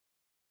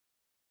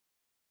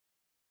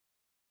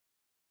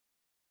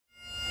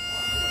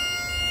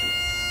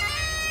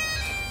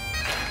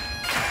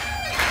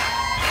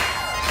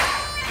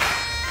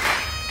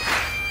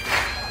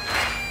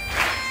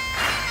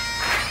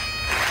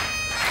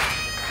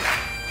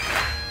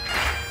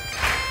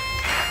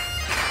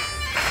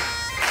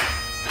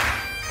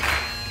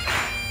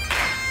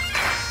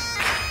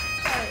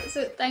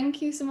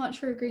Thank you so much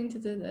for agreeing to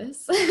do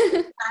this.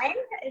 Fine,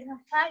 it's a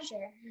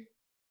pleasure.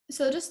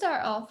 So to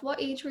start off, what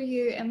age were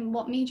you and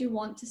what made you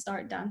want to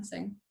start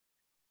dancing?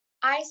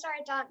 I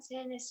started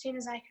dancing as soon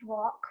as I could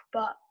walk,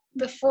 but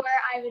before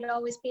I would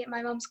always be at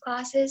my mum's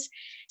classes,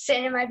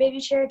 sitting in my baby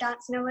chair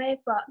dancing away.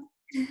 But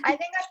I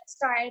think I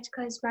started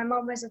because my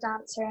mum was a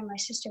dancer and my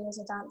sister was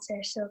a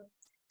dancer, so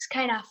it's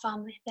kind of a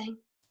family thing.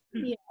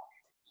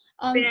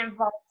 Yeah. Been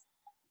involved.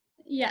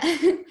 Yeah.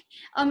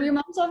 Your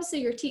mom's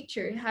obviously your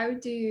teacher. How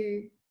do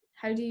you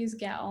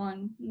get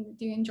on?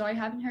 Do you enjoy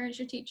having her as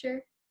your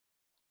teacher?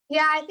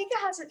 Yeah, I think it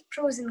has its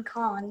pros and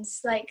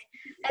cons. Like,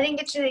 I think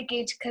it's really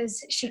good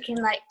because she can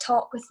like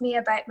talk with me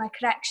about my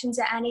corrections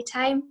at any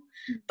time.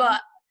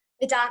 But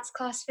the dance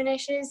class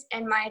finishes,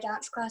 and my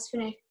dance class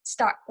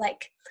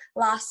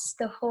lasts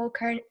the whole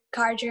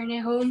car journey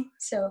home.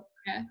 So,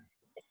 Yeah.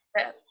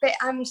 but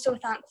I'm so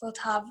thankful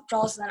to have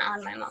Rosalind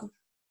and my mum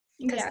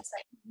because Yeah. it's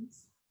like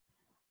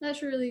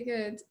That's really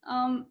good.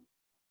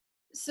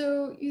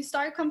 So you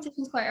started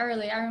competitions quite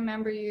early. I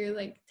remember you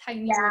like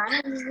tiny.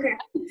 yeah.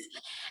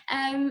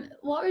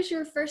 What was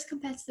your first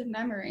competitive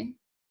memory?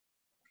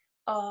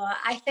 Oh,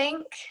 I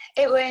think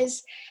it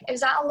was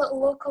at a little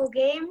local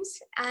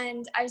games,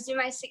 and I was doing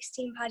my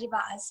 16 paddy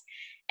bars,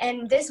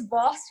 and this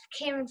wasp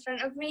came in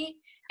front of me,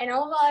 and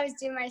all while I was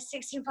doing my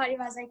 16 paddy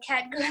bars, I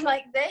kept going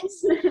like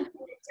this. And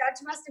the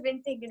judge must have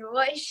been thinking,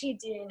 "What is she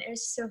doing?" It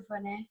was so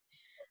funny.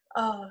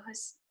 Oh,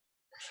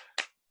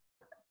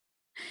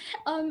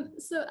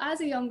 So as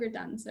a younger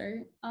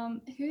dancer,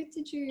 who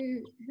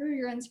are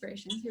your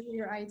inspirations? Who were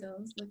your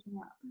idols looking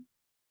at?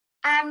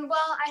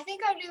 well, I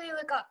think I really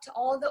look up to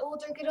all the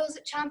older girls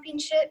at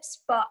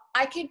championships, but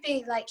I could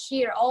be like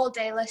here all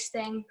day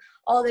listing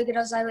all the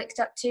girls I looked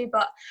up to,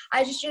 but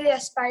I just really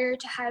aspire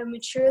to how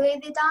maturely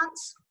they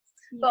dance.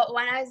 But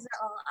when I was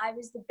little, I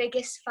was the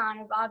biggest fan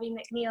of Abby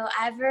McNeil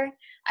ever.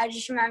 I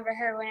just remember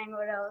her winning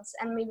worlds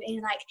and me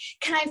being like,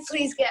 "Can I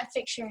please get a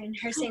picture?" And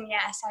her saying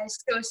yes. I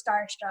was so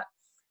starstruck.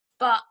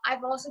 But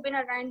I've also been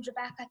around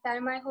Rebecca Thau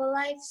my whole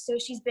life, so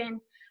she's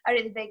been a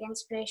really big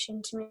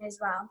inspiration to me as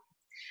well.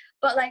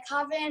 But like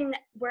having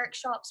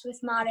workshops with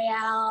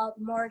Marielle,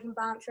 Morgan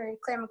Bamford,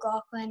 Claire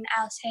McLaughlin,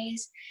 Alice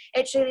Hayes,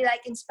 it's really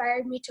like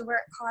inspired me to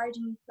work hard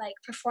and like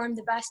perform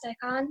the best I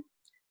can.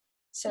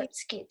 So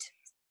it's good.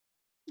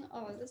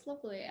 Oh, that's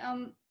lovely.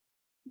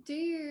 Do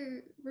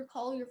you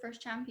recall your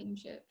first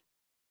championship?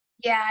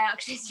 Yeah, I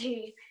actually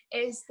do.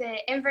 It was the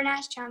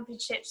Inverness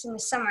Championships in the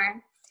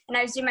summer, and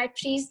I was doing my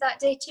prees that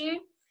day too.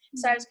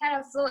 So I was kind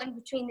of floating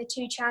between the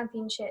two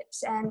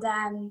championships, and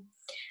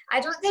I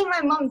don't think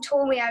my mum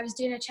told me I was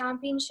doing a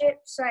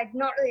championship, so I had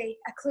not really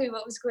a clue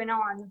what was going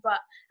on. But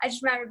I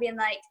just remember being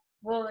like,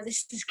 "Whoa,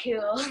 this is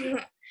cool."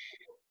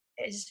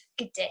 It was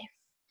a good day.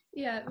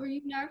 Yeah, were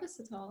you nervous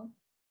at all?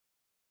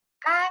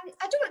 I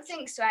don't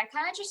think so. I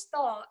kind of just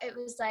thought it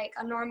was like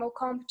a normal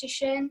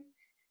competition,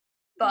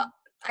 but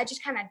I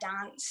just kind of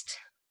danced.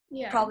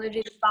 Yeah. Probably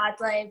really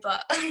badly,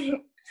 but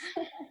I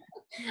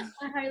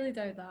highly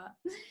doubt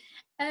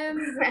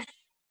that.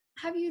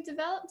 Have you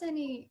developed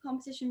any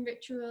competition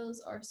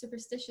rituals or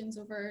superstitions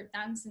over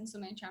dancing so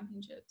many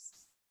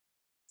championships?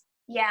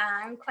 Yeah,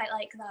 I'm quite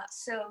like that.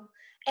 So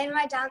in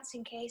my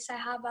dancing case, I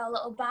have a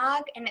little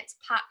bag and it's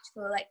packed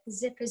full, like the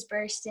zip is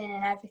bursting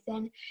and everything.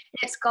 And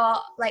it's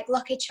got like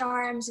lucky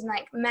charms and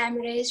like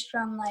memories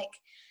from like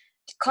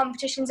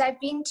competitions I've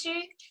been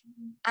to.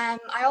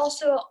 I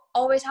also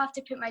always have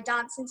to put my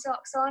dancing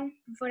socks on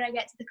before I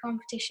get to the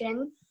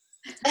competition.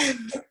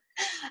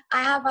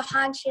 I have a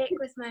handshake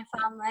with my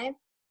family.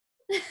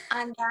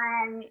 And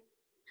then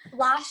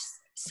last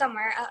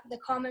summer at the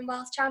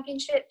Commonwealth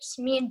Championships,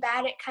 me and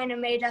Barrett kind of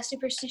made a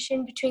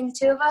superstition between the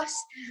two of us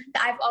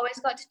that I've always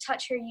got to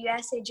touch her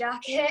USA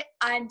jacket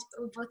and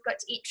we both got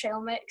to eat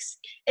trail mix.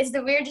 It's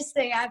the weirdest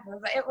thing ever,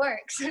 but it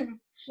works.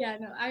 Yeah,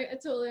 no, I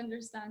totally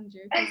understand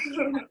you.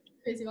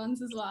 Crazy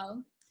ones as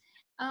well.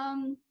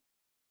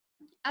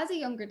 As a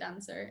younger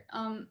dancer,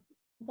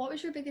 what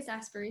was your biggest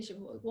aspiration?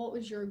 What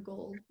was your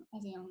goal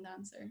as a young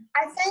dancer?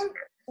 I think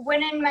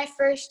winning my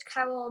first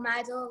Cowell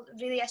medal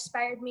really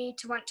inspired me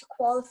to want to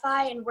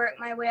qualify and work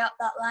my way up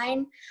that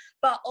line,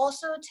 but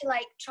also to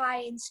like try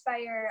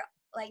inspire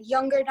like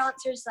younger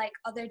dancers, like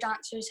other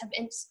dancers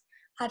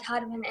had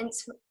an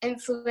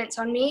influence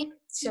on me.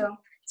 So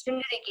it's been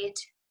really good.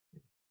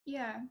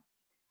 Yeah.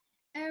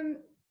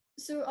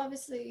 So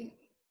obviously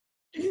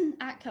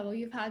at Cowell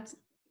you've had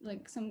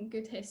like some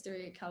good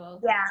history at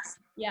Cowell. Yeah.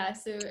 Yeah,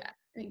 so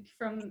I think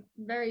from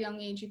very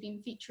young age you've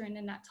been featuring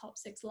in that top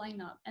 6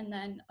 lineup, and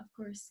then of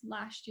course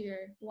last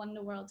year won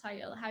the world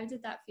title. How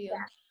did that feel?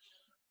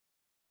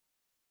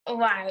 Yeah.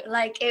 Wow,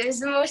 like it was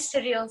the most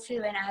surreal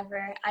feeling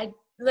ever. I'd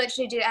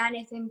literally do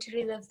anything to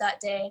relive that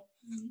day.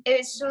 It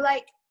was so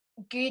like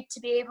good to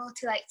be able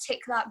to like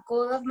tick that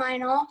goal of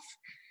mine off,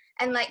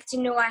 and like to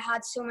know I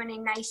had so many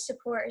nice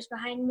supporters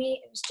behind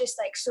me. It was just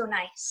like so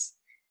nice.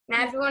 And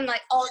everyone,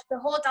 like the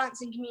whole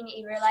dancing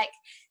community were like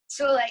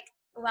so like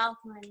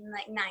welcoming and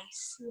like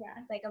nice.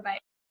 Yeah. Like about.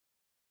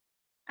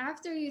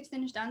 After you'd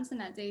finished dancing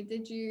that day,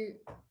 did you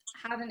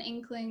have an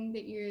inkling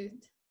that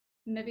you'd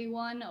maybe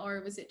won,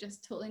 or was it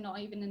just totally not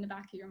even in the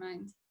back of your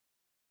mind?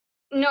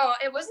 No,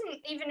 it wasn't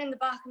even in the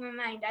back of my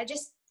mind. I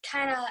just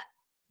kind of,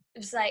 it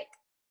was like,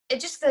 it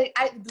just like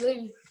out the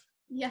blue.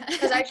 Yeah.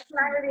 Because I just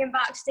remember being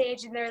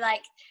backstage and they're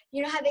like,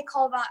 you know how they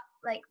call that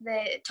like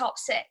the top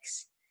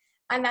 6?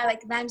 And I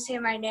like them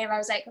saying my name, I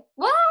was like,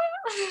 what?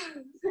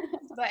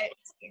 But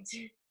it's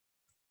good.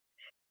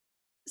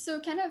 So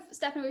kind of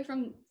stepping away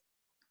from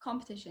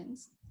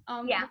competitions,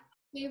 Yeah. what's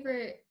your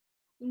favourite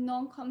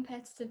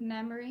non-competitive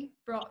memory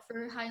brought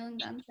for Highland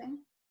dancing?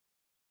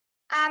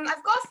 I've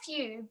got a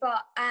few,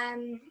 but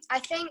I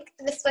think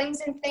the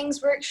Flings and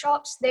Things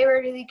workshops, they were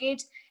really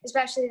good,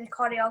 especially the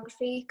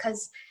choreography,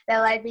 because they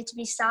allowed me to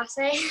be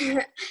sassy.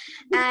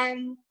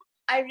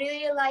 I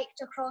really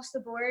liked Across the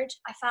Board.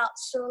 I felt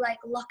so like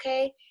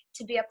lucky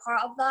to be a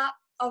part of that.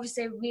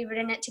 Obviously, we were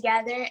in it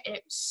together, and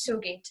it was so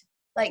good.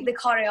 Like the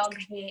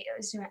choreography, it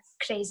was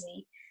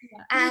crazy.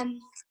 Yeah.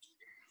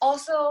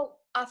 Also,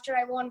 after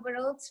I won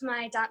Worlds,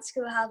 my dance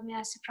school held me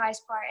a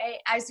surprise party.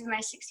 I was doing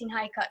my 16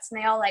 high cuts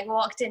and they all like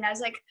walked in. I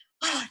was like,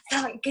 oh,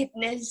 thank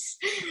goodness.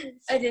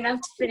 I didn't have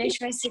to finish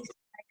my 16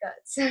 high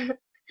cuts.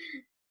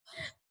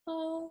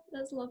 Oh,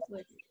 that's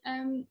lovely.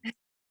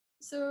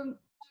 So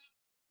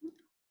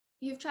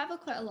you've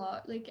traveled quite a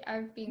lot. Like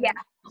I've been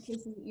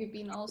places that you've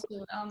been also.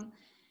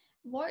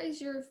 What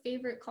is your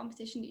favourite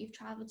competition that you've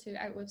travelled to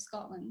out of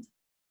Scotland?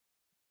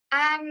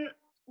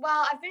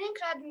 Well, I've been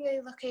incredibly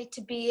lucky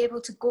to be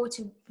able to go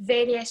to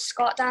various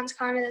Scot Dance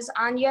Canadas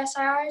and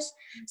USIRs.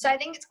 So I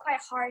think it's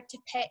quite hard to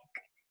pick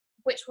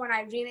which one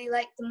I really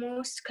like the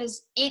most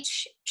because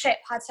each trip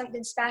had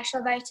something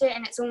special about it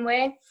in its own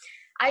way.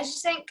 I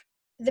just think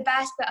the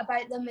best bit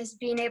about them is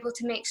being able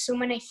to make so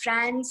many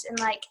friends and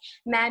like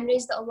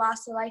memories that will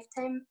last a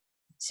lifetime.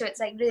 So it's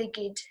like really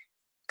good.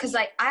 Because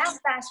like I have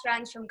best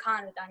friends from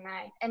Canada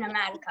now in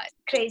America. It's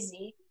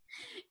crazy.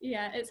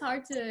 Yeah, it's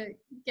hard to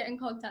get in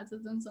contact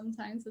with them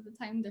sometimes with the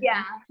time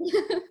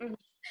difference.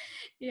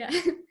 Yeah.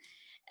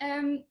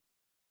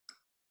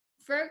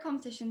 For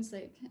competitions,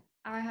 like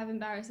I have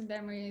embarrassing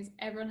memories,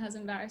 everyone has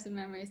embarrassing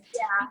memories.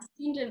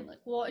 Yeah. Like,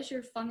 what is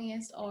your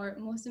funniest or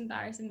most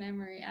embarrassing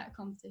memory at a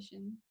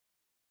competition?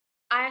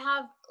 I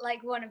have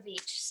like one of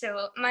each.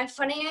 So my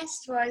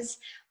funniest was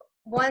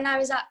when I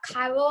was at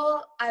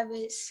Cowell, I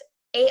was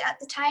 8 at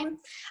the time.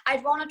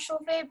 I'd won a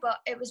trophy, but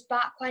it was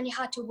back when you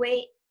had to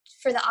wait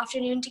for the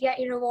afternoon to get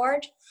your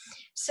reward.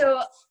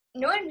 So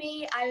knowing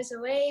me, I was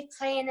away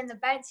playing in the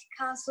bouncy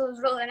castles,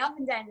 rolling up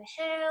and down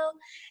the hill,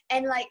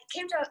 and like it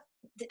came to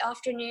the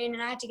afternoon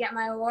and I had to get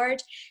my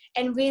award,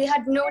 and we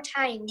had no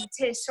time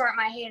to sort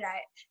my hair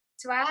out.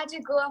 So I had to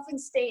go up on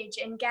stage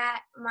and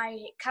get my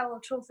Cowell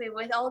trophy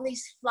with all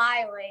these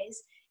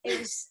flyaways.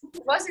 It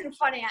wasn't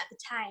funny at the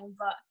time,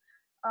 but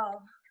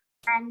oh.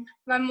 And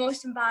my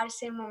most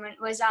embarrassing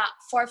moment was at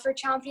Forfar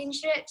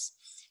Championships,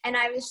 and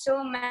I was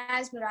so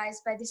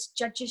mesmerised by this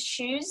judge's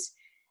shoes,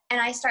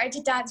 and I started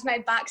to dance my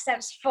back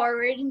steps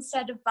forward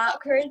instead of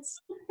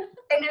backwards.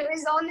 And it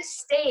was on the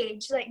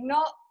stage, like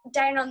not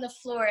down on the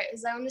floor, it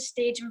was on the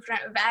stage in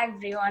front of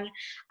everyone.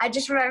 I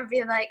just remember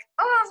being like,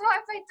 oh, what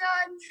have I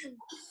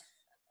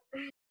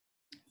done?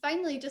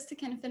 Finally, just to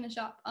kind of finish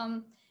up,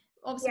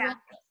 obviously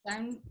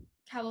down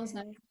Cowell's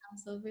now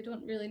cancelled. We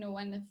don't really know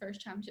when the first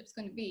championship's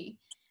going to be.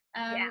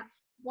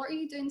 What are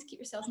you doing to keep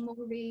yourself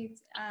motivated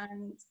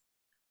and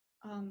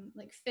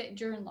like fit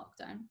during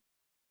lockdown?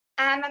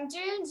 I'm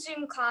doing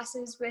Zoom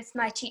classes with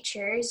my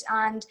teachers,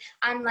 and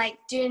I'm like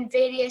doing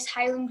various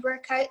Highland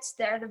workouts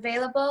that are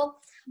available.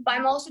 But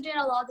I'm also doing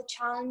a lot of the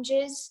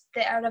challenges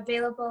that are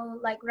available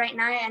like right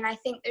now, and I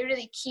think they're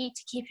really key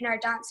to keeping our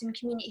dancing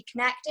community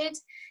connected.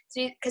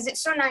 Because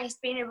it's so nice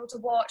being able to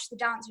watch the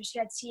dancers who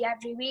I'd see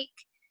every week,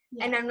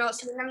 and I'm not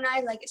seeing them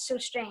now. Like it's so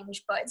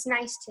strange, but it's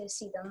nice to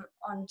see them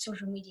on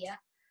social media.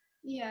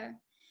 Yeah,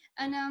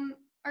 and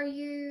are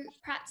you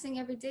practicing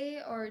every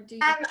day or do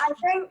you? I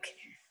think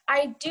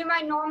I do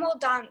my normal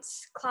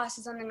dance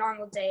classes on the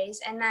normal days,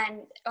 and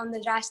then on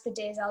the rest of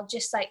the days I'll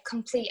just like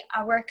complete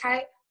a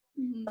workout,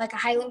 like a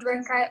Highland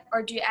workout,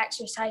 or do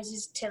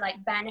exercises to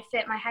like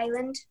benefit my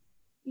Highland.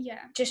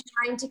 Yeah. Just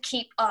trying to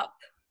keep up,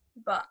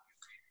 but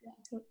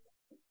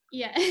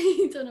yeah,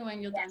 you don't know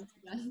when you'll dance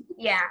again.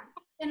 Yeah.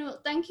 And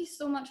thank you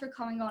so much for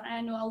coming on.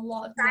 I know a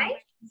lot of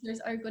listeners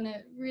are going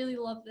to really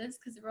love this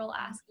because we're all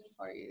asking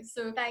for you.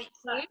 So thank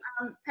you.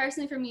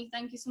 Personally for me,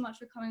 thank you so much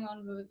for coming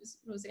on,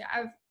 Rosey.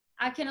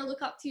 I kind of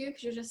look up to you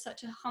because you're just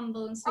such a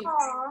humble and sweet.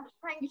 Oh,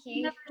 thank you.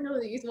 You never know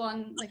that you've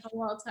won like a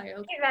world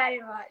title. Thank you very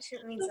much.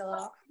 It means a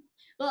lot.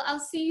 Well, I'll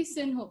see you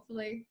soon,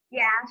 hopefully.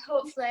 Yeah,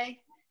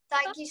 hopefully.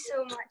 Thank you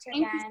so much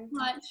again. Thank you so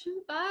much.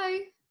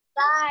 Bye.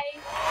 Bye.